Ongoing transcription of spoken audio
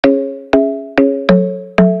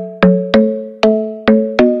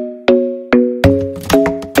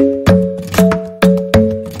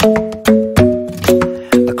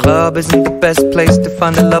best place to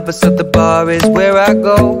find a lover, so the bar is where I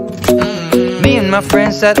go. Me and my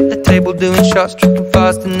friends at the table doing shots, tripping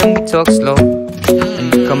fast, and then we talk slow.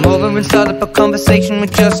 And you come over and start up a conversation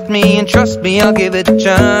with just me, and trust me, I'll give it a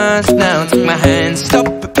chance. Now take my hand, stop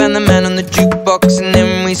it, and the man on the jukebox, and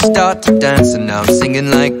then we start to dance. And now I'm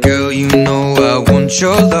singing like, girl, you know I want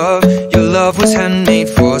your love. Your love was handmade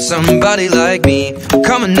for somebody like me.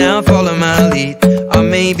 Come on now, follow my lead. I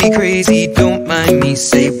may be crazy, don't mind me.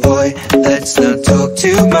 Say, boy, let's not talk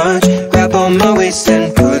too much. Grab on my waist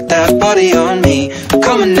and put that body on me.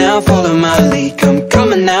 Come on now, follow my lead.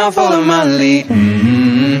 Come on now, follow my lead.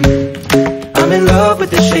 I'm in love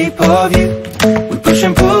with the shape of you. We push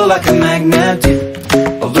and pull like a magnet do.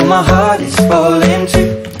 Although my heart is falling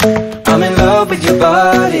too. I'm in love with your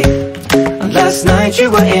body. And last night you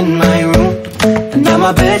were in my room, and now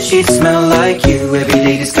my bedsheets smell like you. Every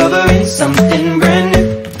day discovering something brand new.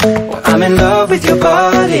 Well, I'm in love with your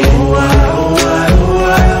body.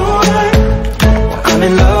 I'm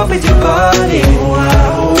in love with your body.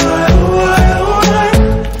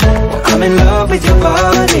 I'm in love with your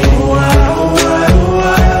body.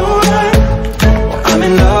 I'm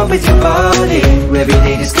in love with your body. Every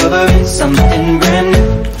day discovering something brand new.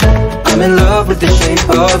 I'm in love with the shape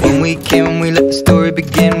of you. When we came, we let the story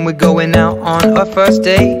begin. We're going out on our first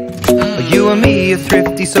date. You and me are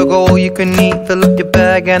thrifty, so go all you can eat. Fill up your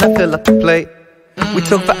bag and I fill up the plate. We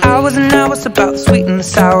talk for hours and hours about the sweet and the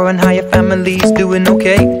sour, and how your family's doing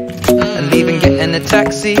okay. And leaving, getting a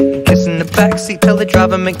taxi, kissing the backseat, tell the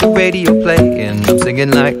driver make the radio play. And I'm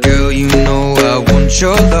singing like, girl, you know I want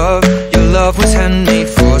your love. Your love was handmade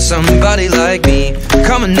for somebody like me.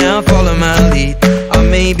 Come on now, follow my lead. I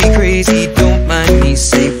may be crazy, don't mind me.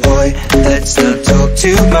 Say, boy, let's not talk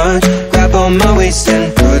too much. Grab on my waist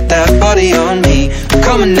and put that body on me.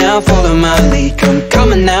 Come on now, follow my lead.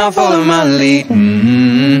 Come on now, follow my lead.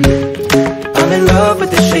 I'm in love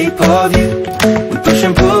with the shape of you. We push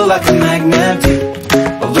and pull like a magnet do.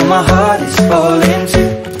 Although my heart is falling too.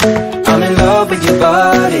 I'm in love with your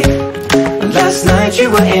body. Last night you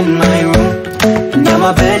were in my room, and now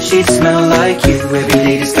my bedsheets smell like you. Every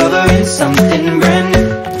day discovering something brand new.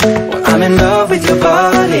 Well, I'm in love with your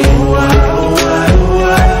body.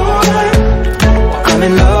 I'm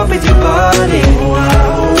in love with your body.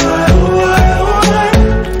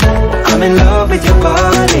 I'm in love with your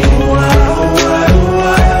body.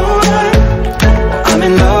 I'm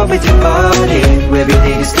in love with your body. Every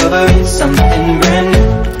day discovering something brand new.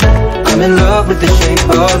 I'm in love with the shape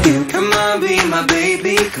of you. Come on, be my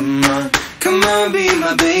baby, come on. Come on, be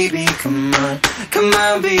my baby, come on. Come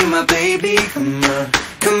on, be my baby, come on.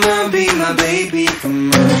 Come on, be my baby,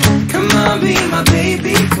 come on. Come on, be my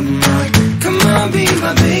baby, come on. Come on, be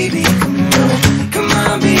my baby, come on. Come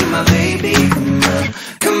on, be my baby, come on.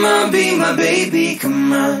 Come on, be my baby,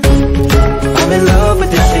 come on. I'm in love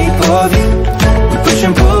with the shape of you. We push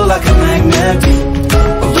and pull like a magnet do.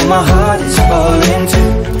 Although my heart is falling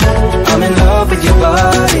too. I'm in love with your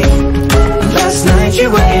body. Last night you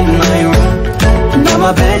were in my room, and now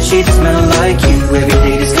my bedsheets smell like you. Every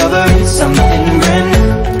day discovering something brand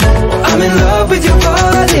new. I'm in love with your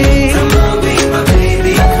body. Come on, be my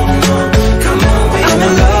baby, come on. Come on, be I'm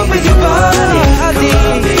in love with your body. Come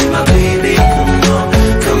on, be my baby, come on.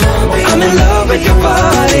 Come on, be I'm in love with your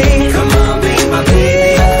body. Come on, be my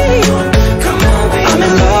baby, come on. Come on, be I'm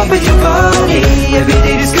in love with your body. Every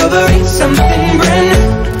day discovering something brand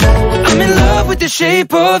new. I'm in love with the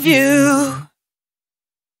shape of you.